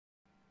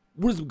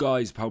What is up,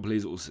 guys?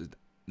 PowerPlays, also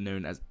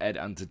known as Ed,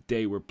 and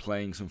today we're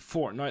playing some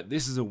Fortnite.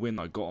 This is a win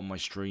I got on my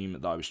stream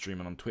that I was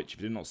streaming on Twitch.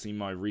 If you did not see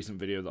my recent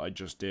video that I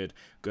just did,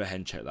 go ahead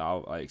and check that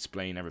out. I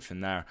explain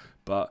everything there,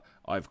 but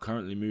I've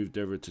currently moved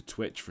over to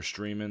Twitch for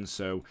streaming,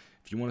 so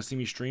if you want to see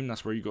me stream,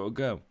 that's where you got to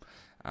go.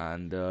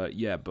 And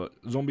yeah, but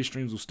zombie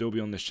streams will still be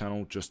on this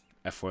channel, just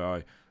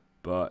FYI.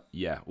 But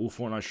yeah, all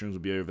Fortnite streams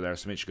will be over there,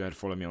 so make sure you go ahead and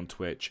follow me on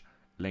Twitch.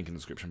 Link in the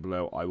description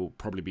below. I will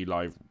probably be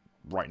live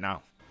right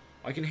now.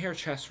 I can hear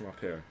chests from up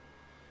here.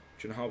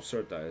 Do you know how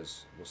absurd that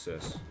is? What's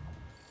this?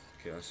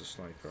 Okay, that's a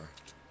sniper.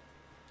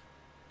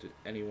 Did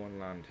anyone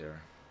land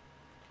here?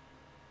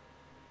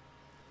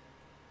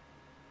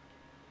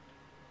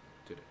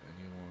 Did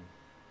anyone?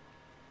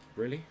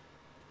 Really?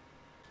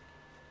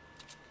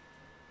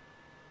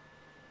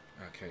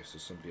 Okay, so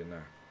somebody in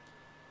there.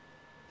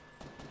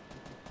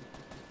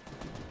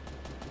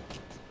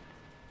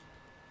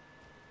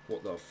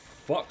 What the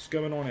fuck's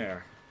going on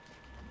here?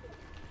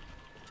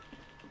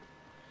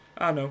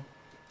 I know.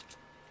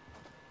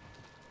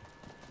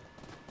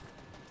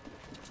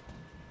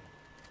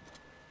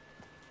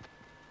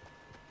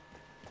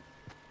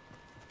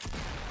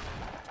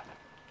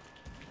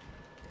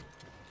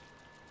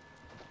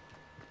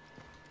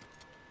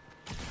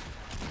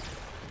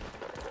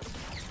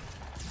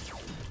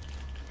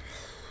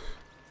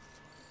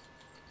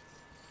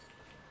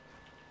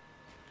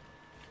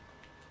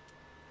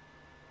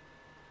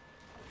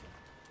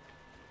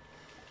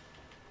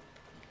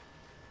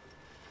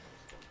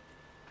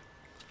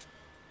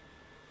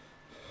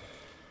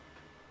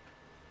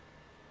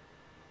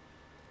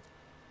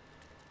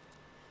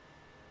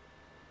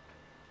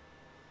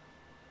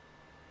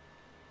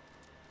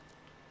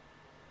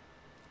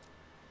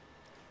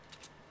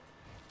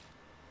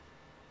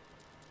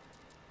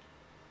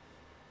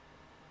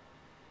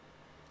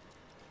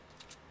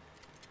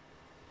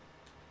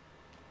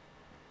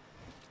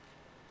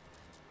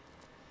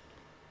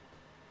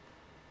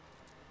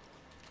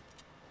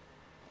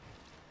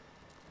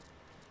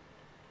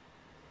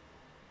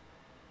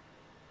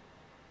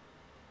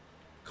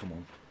 Come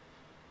on.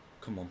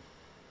 Come on.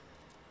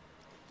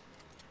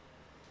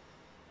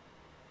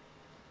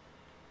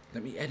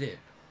 Let me edit.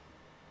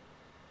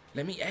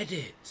 Let me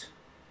edit.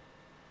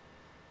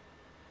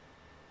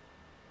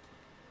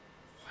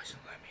 Why isn't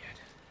it letting me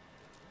edit?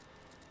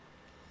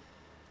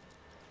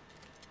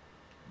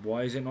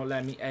 Why is it not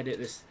letting me edit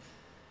this?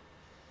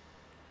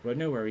 Well, I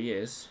know where he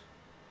is.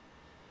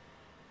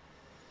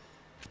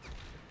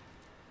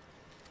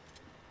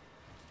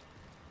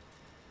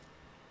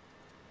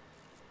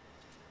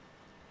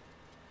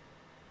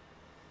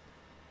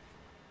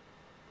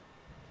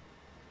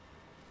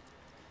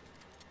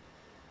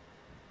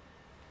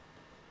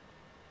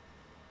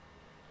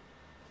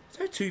 Is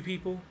there two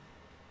people?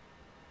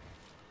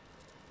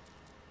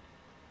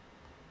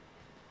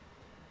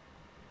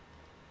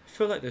 I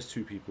feel like there's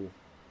two people.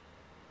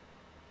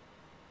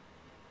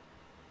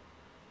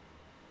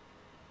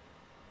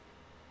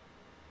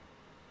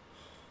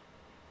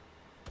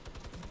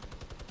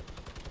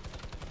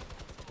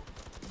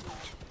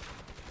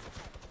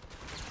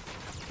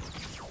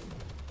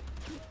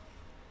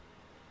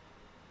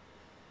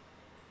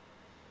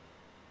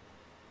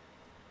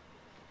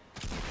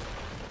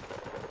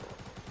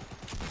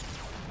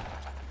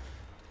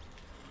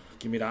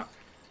 Give me that.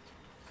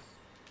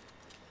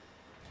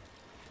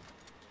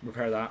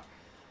 Repair that.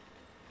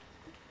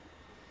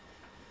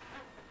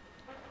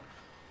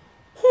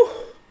 Whew.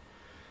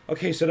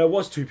 Okay, so there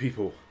was two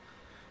people.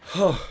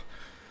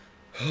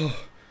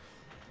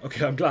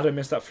 Okay, I'm glad I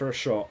missed that first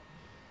shot.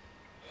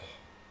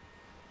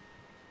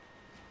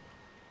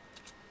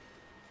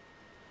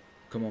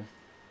 Come on.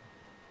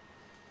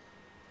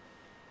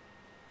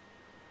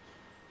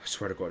 I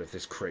swear to God, if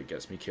this crate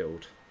gets me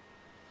killed.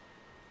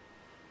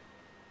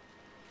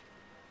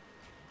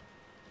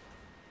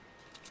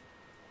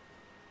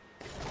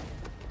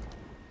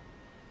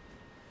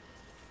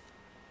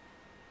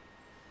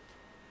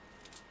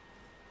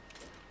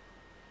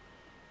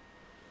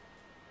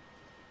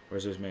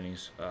 Where's those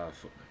minis?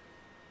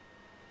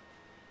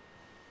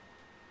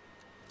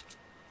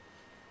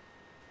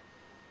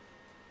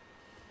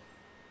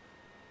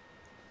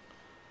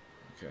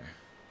 Okay.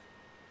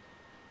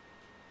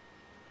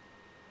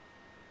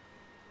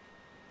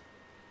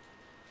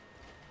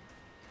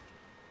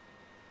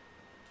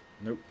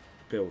 Nope.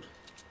 Build.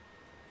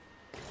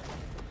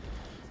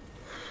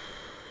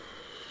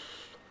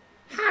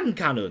 Hand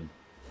cannon!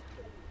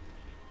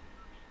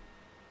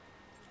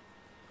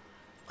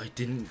 I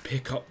didn't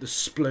pick up the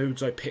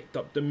splodes, I picked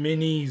up the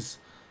minis.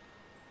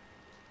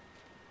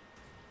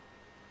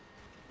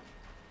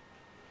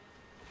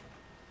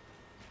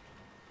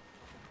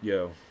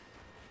 Yo.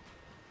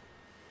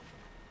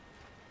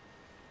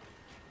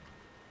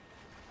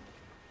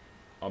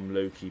 I'm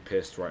low-key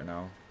pissed right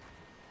now.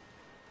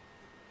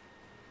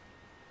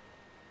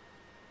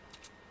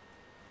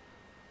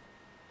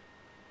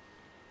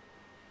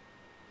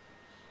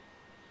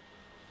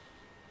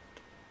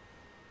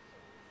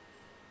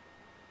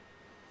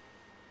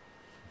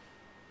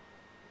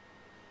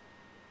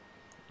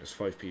 There's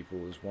 5 people.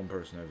 There's one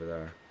person over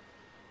there.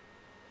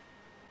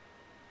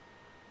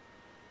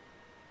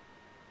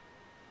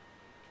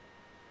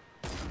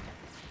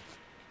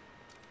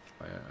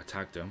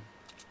 tagged him.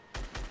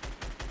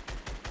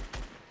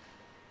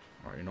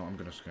 Alright, you know what?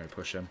 I'm just going to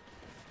push him.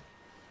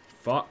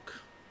 Fuck.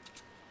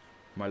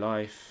 My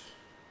life.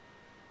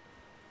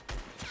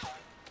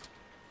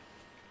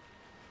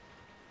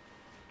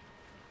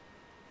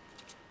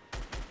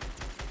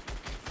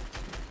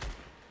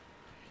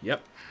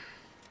 Yep.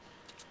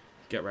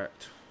 Get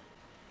wrecked.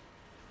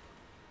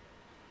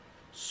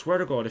 Swear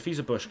to God, if he's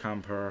a bush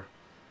camper,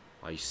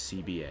 I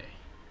CBA.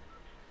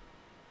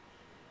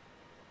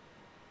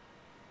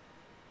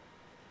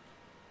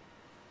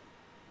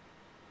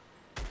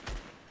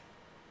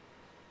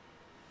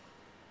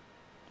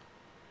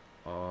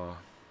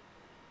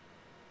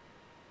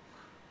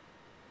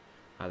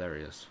 Ah, there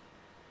he is.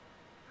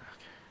 Okay.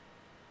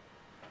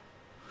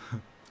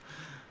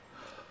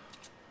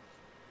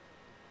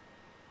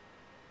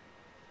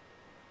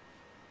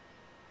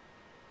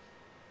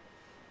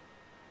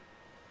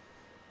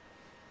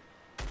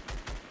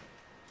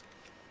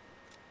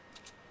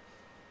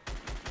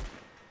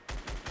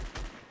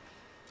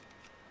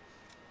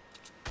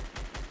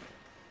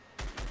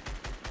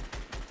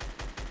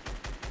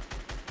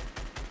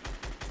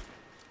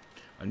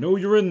 I know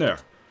you're in there.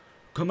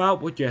 Come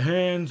out with your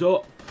hands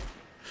up.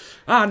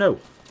 Ah, no.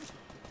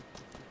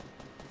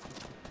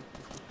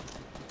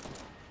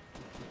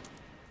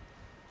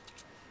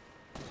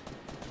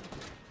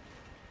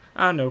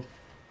 Ah, no.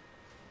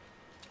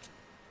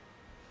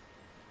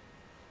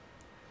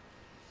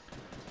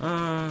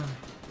 Ah.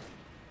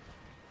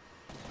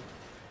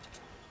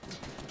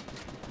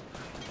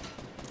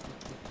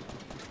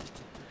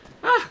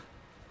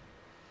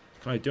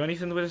 Can I do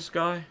anything with this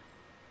guy?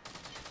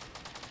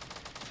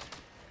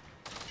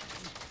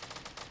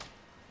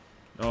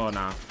 Oh,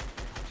 nah.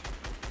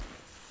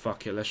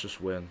 Fuck it, let's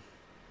just win.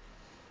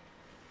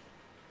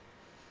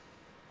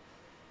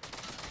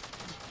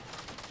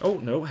 Oh,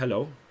 no,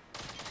 hello.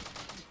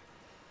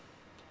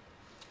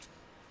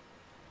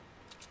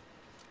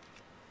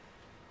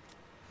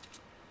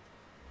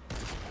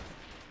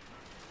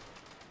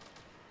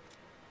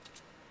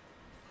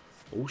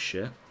 Oh,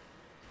 shit.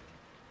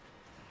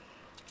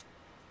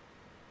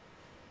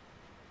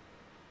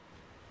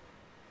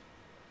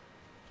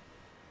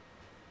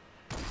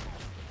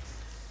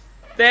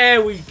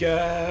 There we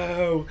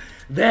go.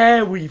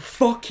 There we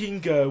fucking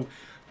go.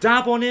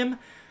 Dab on him.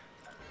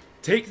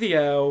 Take the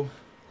L.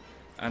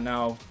 And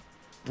now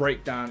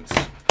break dance.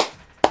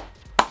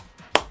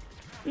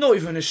 Not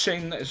even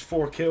ashamed that it's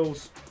 4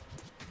 kills.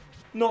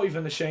 Not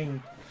even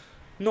ashamed.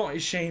 Not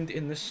ashamed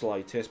in the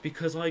slightest.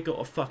 Because I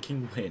got a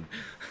fucking win.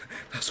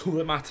 That's all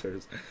that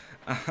matters.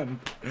 And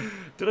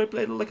did I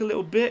play like a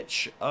little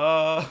bitch?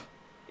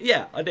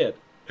 Yeah, I did.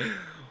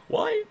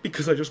 Why?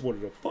 Because I just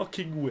wanted a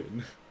fucking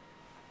win.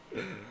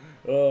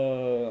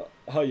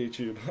 Hi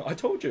YouTube. I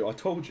told you.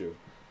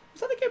 Was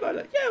that the game I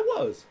like? Yeah, it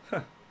was.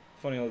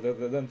 Funny how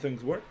then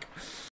things work.